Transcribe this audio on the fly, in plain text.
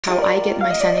How I get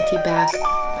my sanity back.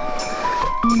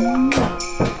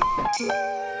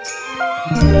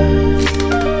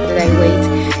 That I wait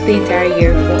the entire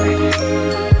year for.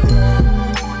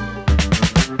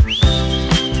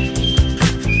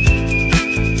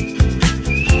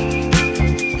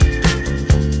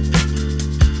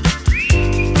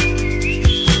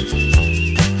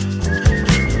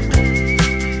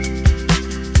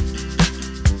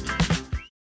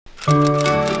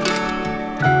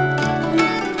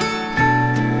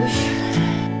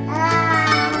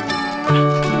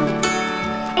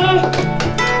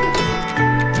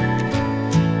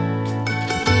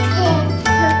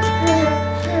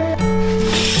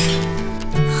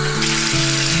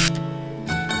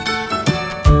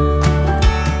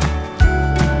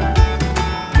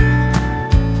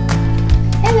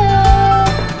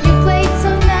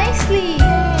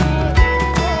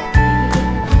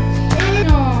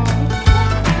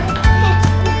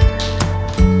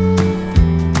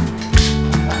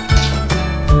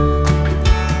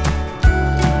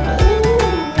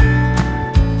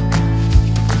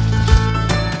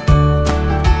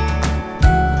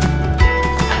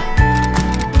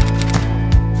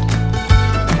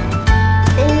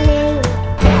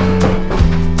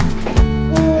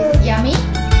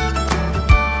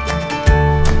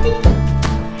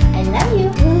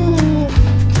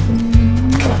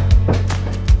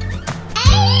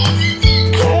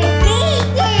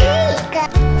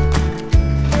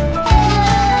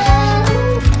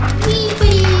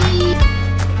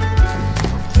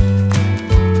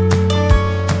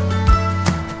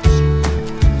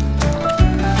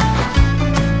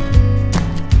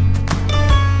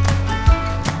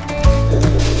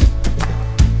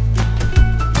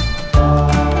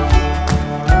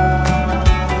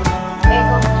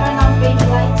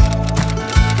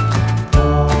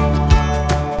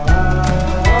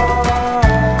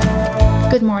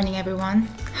 Good morning everyone,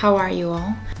 how are you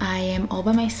all? I am all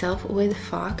by myself with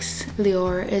Fox.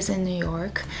 Lior is in New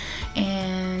York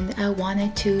and I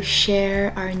wanted to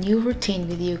share our new routine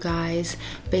with you guys.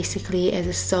 Basically, as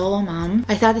a solo mom,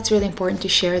 I thought it's really important to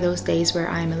share those days where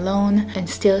I'm alone and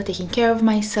still taking care of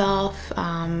myself.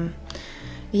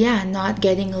 Not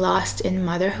getting lost in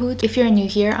motherhood. If you're new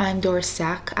here, I'm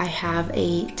dor.sack. I have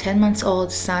a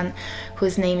 10-month-old son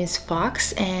whose name is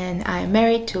Fox, and I'm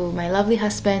married to my lovely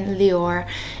husband Lior,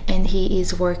 and he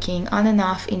is working on and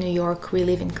off in New York. We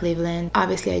live in Cleveland.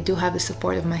 Obviously, I do have the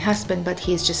support of my husband, but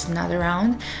he's just not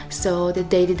around. So the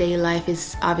day-to-day life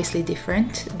is obviously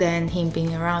different than him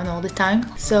being around all the time.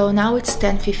 So now it's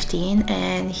 10:15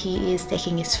 and he is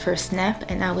taking his first nap,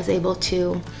 and I was able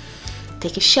to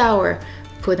take a shower,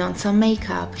 put on some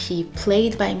makeup. He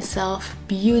played by himself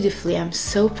beautifully. I'm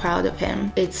so proud of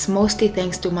him. It's mostly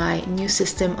thanks to my new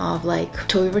system of like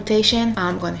toy rotation.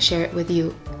 I'm gonna share it with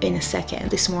you in a second.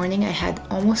 This morning I had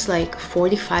almost like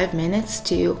 45 minutes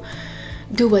to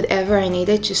do whatever I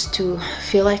needed just to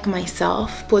feel like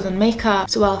myself, put on makeup.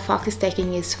 So while Fox is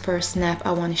taking his first nap,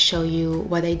 I want to show you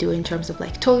what I do in terms of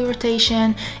like toy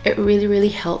rotation. It really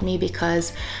helped me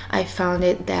because I found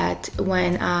it that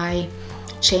when I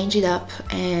change it up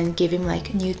and give him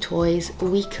like new toys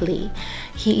weekly,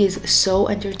 he is so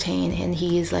entertained and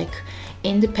he is like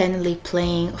independently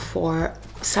playing for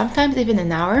sometimes even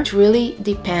an hour. It really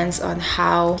depends on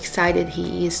how excited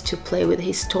he is to play with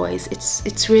his toys.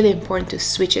 It's really important to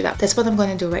switch it up. That's what I'm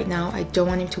going to do right now. I don't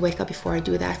want him to wake up before I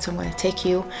do that, so I'm going to take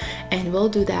you and we'll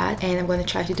do that, and I'm going to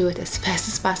try to do it as fast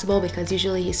as possible because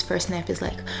usually his first nap is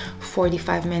like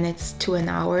 45 minutes to an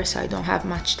hour, so I don't have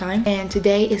much time. And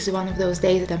today is one of those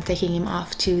days that I'm taking him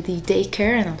off to the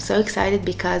daycare, and I'm so excited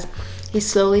because he's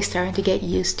slowly starting to get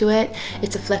used to it.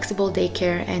 It's a flexible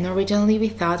daycare, and originally we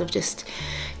thought of just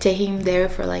taking him there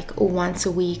for like once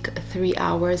a week, 3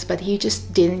 hours, but he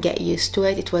just didn't get used to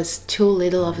it. It was too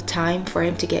little of a time for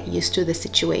him to get used to the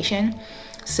situation.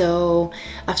 So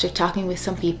after talking with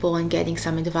some people and getting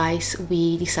some advice,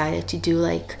 we decided to do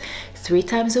like 3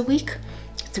 times a week,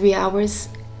 3 hours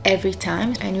every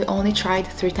time, and we only tried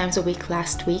 3 times a week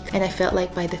last week, and I felt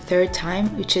like by the 3rd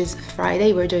time, which is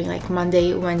Friday, we're doing like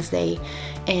Monday, Wednesday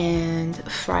and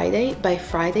Friday. By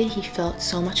Friday he felt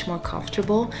so much more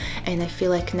comfortable, and I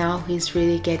feel like now he's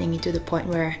really getting into the point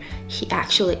where he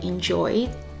actually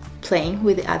enjoyed playing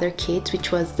with the other kids,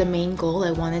 which was the main goal.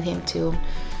 I wanted him to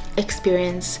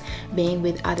experience being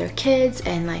with other kids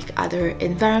and like other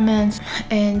environments,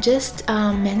 and just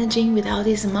managing without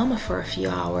his mama for a few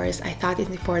hours. I thought it's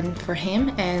important for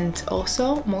him, and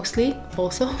also mostly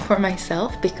also for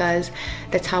myself, because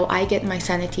that's how I get my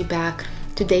sanity back,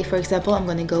 Today, for example, I'm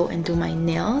gonna go and do my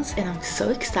nails, and I'm so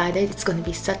excited. It's gonna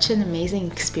be such an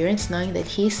amazing experience knowing that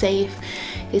he's safe,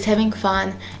 he's having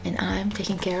fun, and I'm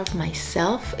taking care of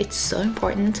myself. It's so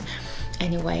important.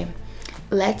 Anyway,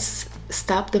 let's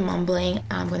stop the mumbling.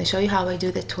 I'm gonna show you how I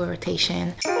do the toy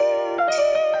rotation.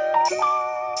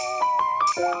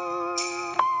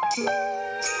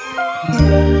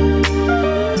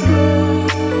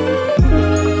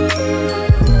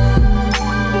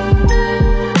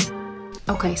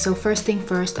 Okay, so first thing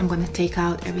first, I'm gonna take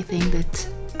out everything that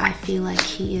I feel like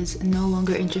he is no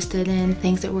longer interested in,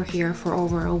 things that were here for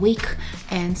over a week.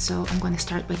 And so I'm gonna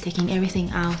start by taking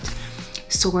everything out,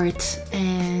 sort,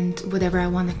 and whatever I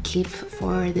want to keep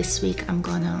for this week, I'm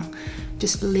gonna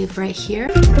just leave right here.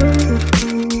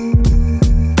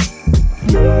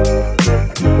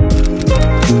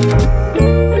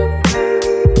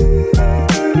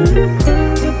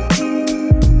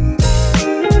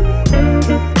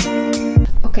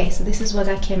 Okay, so this is what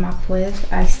I came up with.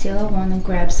 I still want to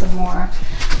grab some more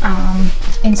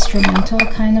instrumental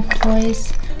kind of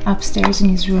toys upstairs in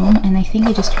his room, and I think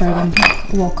I just heard him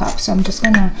woke up, so I'm just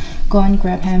gonna go and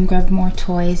grab more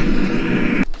toys.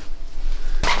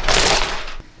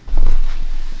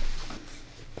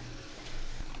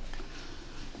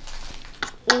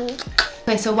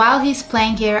 Okay, so while he's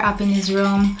playing here up in his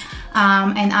room,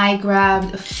 and I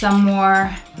grabbed some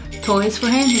more toys for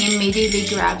him, he immediately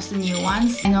grabs the new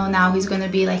ones. I know now he's gonna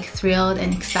be like thrilled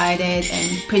and excited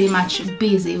and pretty much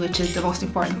busy, which is the most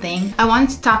important thing. I wanted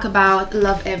to talk about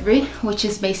Lovevery, which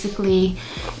is basically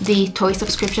the toy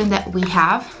subscription that we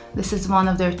have. This is one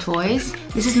of their toys.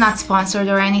 This is not sponsored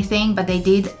or anything, but they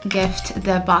did gift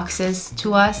the boxes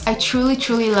to us. I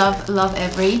truly love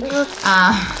Lovevery.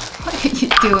 What are you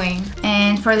doing?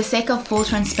 And for the sake of full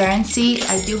transparency,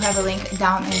 I do have a link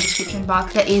down in the description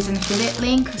box that is an affiliate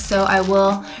link, so I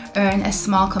will earn a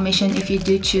small commission if you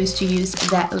do choose to use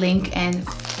that link and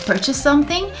purchase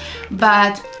something.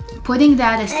 But putting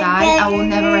that aside, I will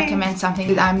never recommend something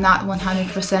that I'm not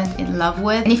 100% in love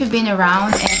with. And if you've been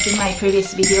around and seen my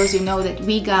previous videos, you know that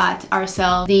we got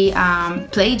ourselves the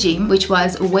Play Gym, which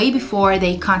was way before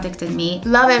they contacted me.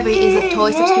 Lovevery is a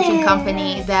toy subscription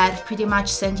company that pretty much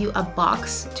sends you a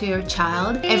box to your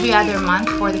child every other month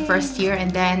for the first year,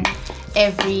 and then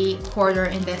every quarter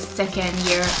in the second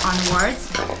year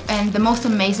onwards. And the most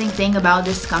amazing thing about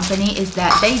this company is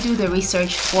that they do the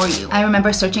research for you. I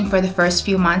remember searching for the first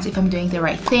few months if I'm doing the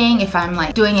right thing, if I'm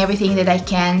like doing everything that I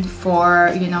can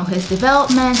for, you know, his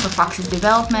development, for Fox's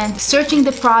development, searching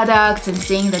the products and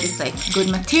seeing that it's like good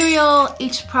material,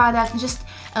 each product, just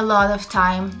a lot of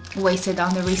time wasted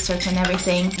on the research and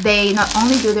everything. They not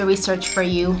only do the research for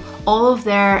you, all of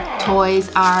their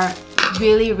toys are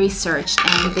really researched,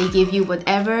 and they give you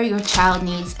whatever your child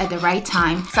needs at the right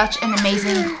time. Such an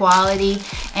amazing quality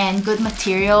and good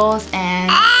materials, and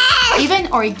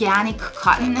even organic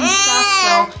cotton and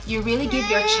stuff, so you really give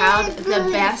your child the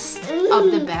best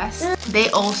of the best. They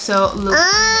also look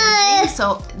amazing,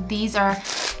 so these are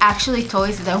actually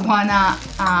toys that I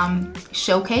wanna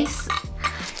showcase.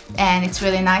 And it's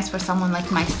really nice for someone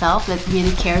like myself that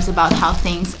really cares about how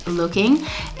things are looking.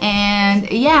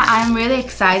 And yeah, I'm really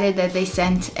excited that they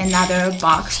sent another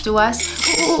box to us.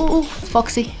 Ooh,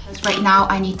 Foxy. Right now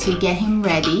I need to get him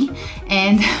ready.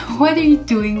 And what are you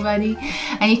doing, buddy?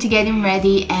 I need to get him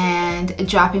ready and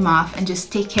drop him off and just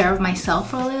take care of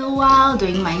myself for a little while,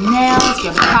 doing my nails,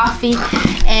 grab a coffee.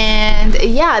 And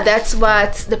yeah, that's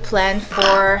what's the plan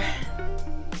for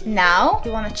now. If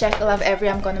you want to check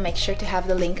Lovevery, I'm going to make sure to have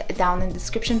the link down in the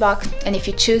description box. And if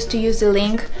you choose to use the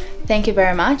link, thank you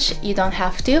very much. You don't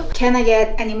have to. Can I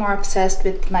get any more obsessed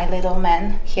with my little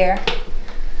man here?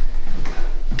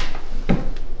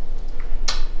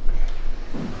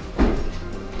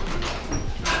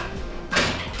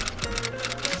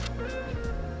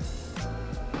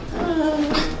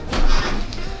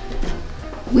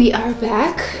 We are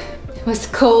back. It was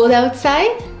cold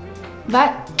outside,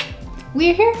 but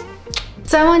we're here.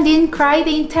 Someone didn't cry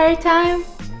the entire time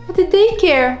at the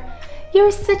daycare.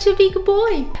 You're such a big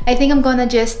boy. I think I'm gonna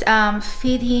just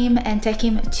feed him and take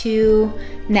him to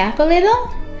nap a little.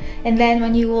 And then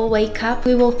when you will wake up,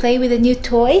 we will play with the new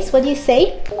toys. What do you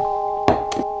say?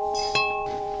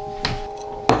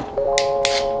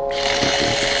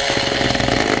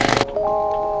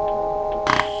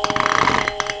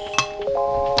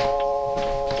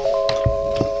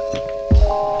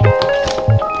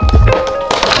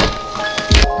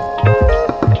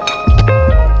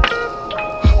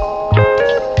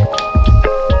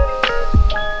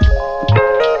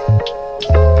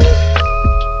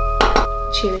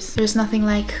 Cheers. There's nothing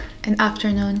like an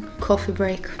afternoon coffee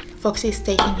break. Foxy is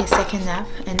taking his second nap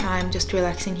and I'm just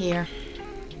relaxing here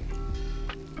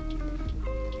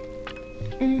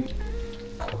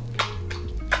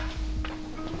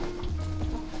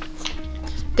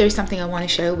There's something I want to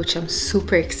show which I'm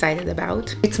super excited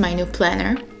about. It's my new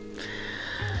planner.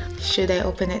 Should I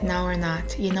open it now or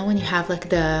not? You know when you have like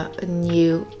the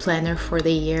new planner for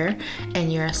the year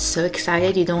and you're so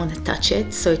excited you don't want to touch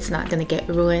it so it's not gonna get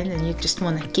ruined and you just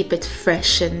want to keep it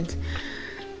fresh, and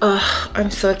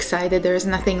I'm so excited. There's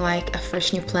nothing like a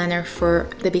fresh new planner for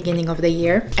the beginning of the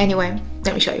year. Anyway,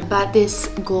 let me show you. But this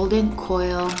golden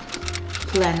coil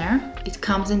planner, it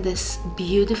comes in this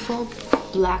beautiful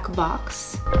black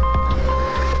box.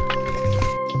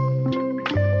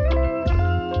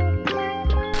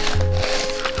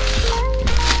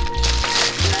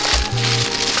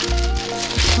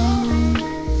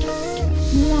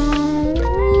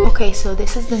 Okay, so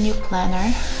this is the new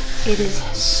planner. It is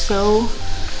so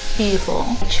beautiful.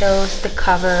 I chose the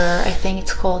cover, I think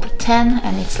it's called 10,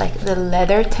 and it's like the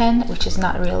leather 10, which is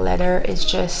not real leather, it's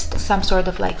just some sort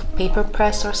of like paper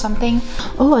press or something.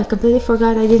 Oh, I completely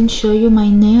forgot I didn't show you my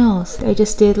nails. I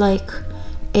just did like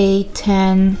a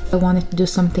 10. I wanted to do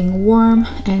something warm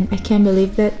and I can't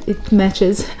believe that it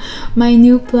matches my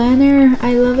new planner.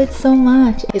 I love it so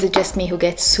much. Is it just me who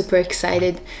gets super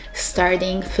excited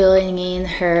starting filling in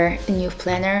her new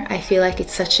planner? I feel like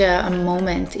it's such a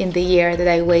moment in the year that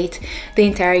I wait the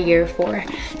entire year for.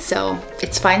 So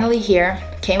it's finally here.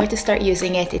 Can't wait to start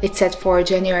using it. It's set for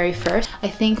January 1st. I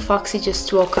think Foxy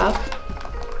just woke up.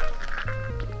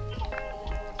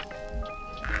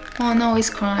 Oh no, he's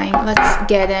crying. Let's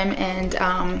get him and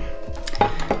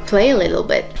play a little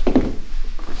bit.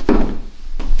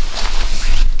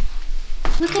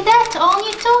 Look at that, all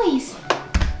new toys.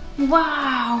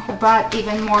 Wow. I brought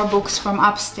even more books from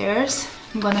upstairs.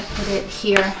 I'm gonna put it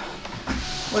here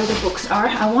where the books are.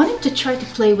 I wanted to try to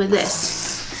play with this.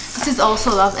 This is also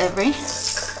Lovevery.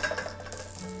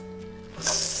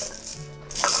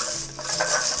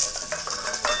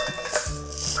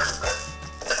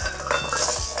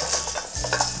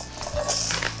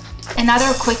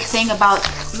 Another quick thing about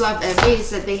Lovevery is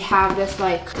that they have this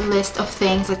like list of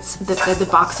things that the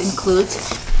box includes.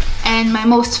 And my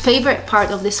most favorite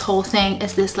part of this whole thing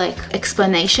is this like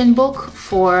explanation book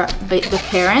for the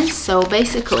parents. So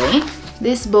basically,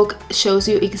 this book shows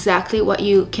you exactly what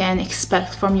you can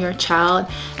expect from your child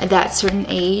at that certain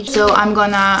age. So I'm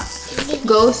gonna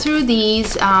go through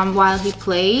these while he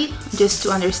plays, just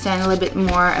to understand a little bit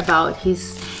more about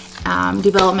his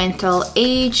developmental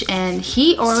age, and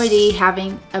he already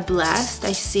having a blast.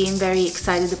 I see him very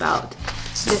excited about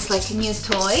this like new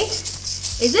toy.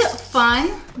 Is it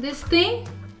fun, this thing?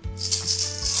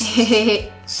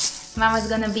 Mama's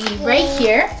gonna be right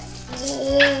here.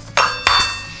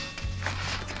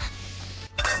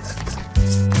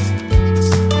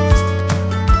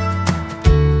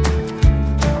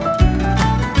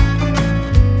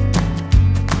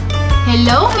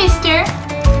 Hello, mister.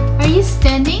 Are you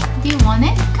standing? Do you want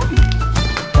it? Come.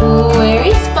 Where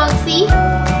is Foxy?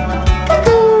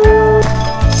 Cuckoo.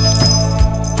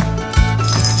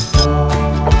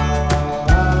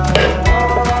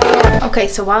 Okay,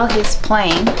 so while he's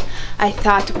playing, I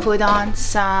thought to put on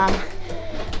some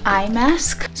eye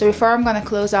mask. So before I'm gonna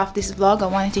close off this vlog, I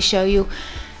wanted to show you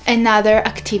another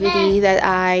activity that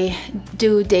I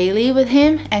do daily with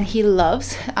him and he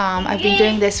loves. I've been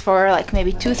doing this for like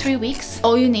maybe 2-3 weeks.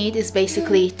 All you need is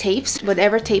basically tapes,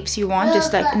 whatever tapes you want,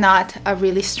 just like not a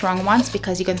really strong ones,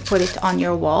 because you can put it on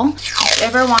your wall.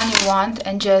 Whichever one you want,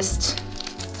 and just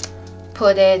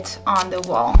put it on the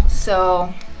wall.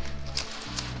 So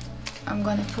I'm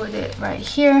gonna put it right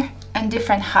here, and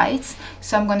different heights.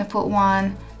 So I'm gonna put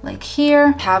one like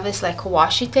here. Have this like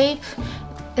washi tape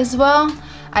as well.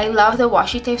 I love the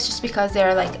washi tapes just because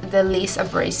they're like the least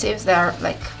abrasive. They're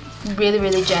like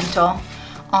really gentle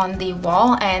on the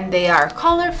wall, and they are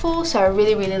colorful, so I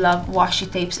really love washi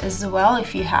tapes as well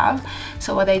if you have.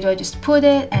 So what I do, I just put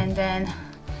it and then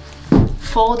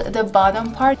fold the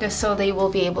bottom part just so they will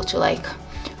be able to like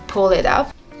pull it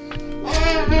up.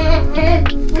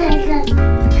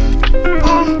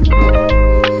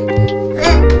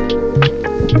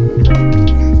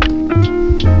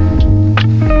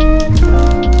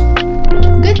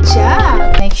 Good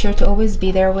job! Make sure to always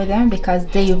be there with them because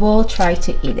they will try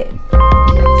to eat it.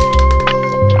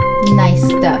 Nice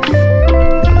stuff.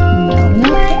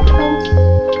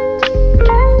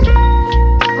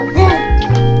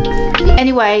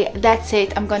 Anyway, that's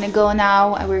it. I'm gonna go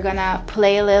now and we're gonna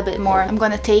play a little bit more. I'm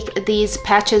gonna take these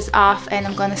patches off and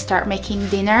I'm gonna start making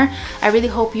dinner. I really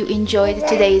hope you enjoyed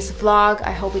today's vlog.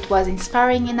 I hope it was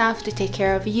inspiring enough to take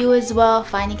care of you as well,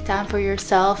 finding time for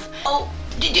yourself.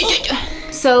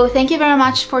 So thank you very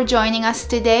much for joining us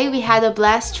today. We had a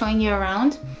blast showing you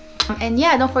around. And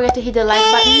yeah, don't forget to hit the like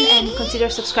button and consider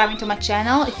subscribing to my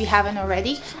channel if you haven't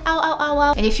already. Ow, ow, ow,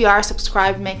 ow. And if you are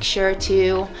subscribed, make sure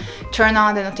to turn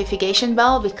on the notification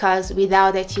bell, because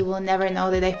without it you will never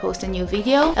know that I post a new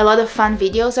video. A lot of fun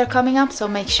videos are coming up, so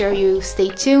make sure you stay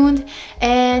tuned.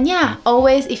 And yeah,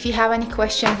 always, if you have any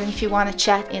questions and if you want to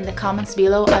chat in the comments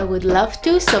below, I would love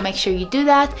to, so make sure you do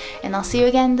that, and I'll see you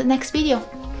again in the next video.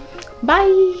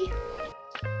 Bye!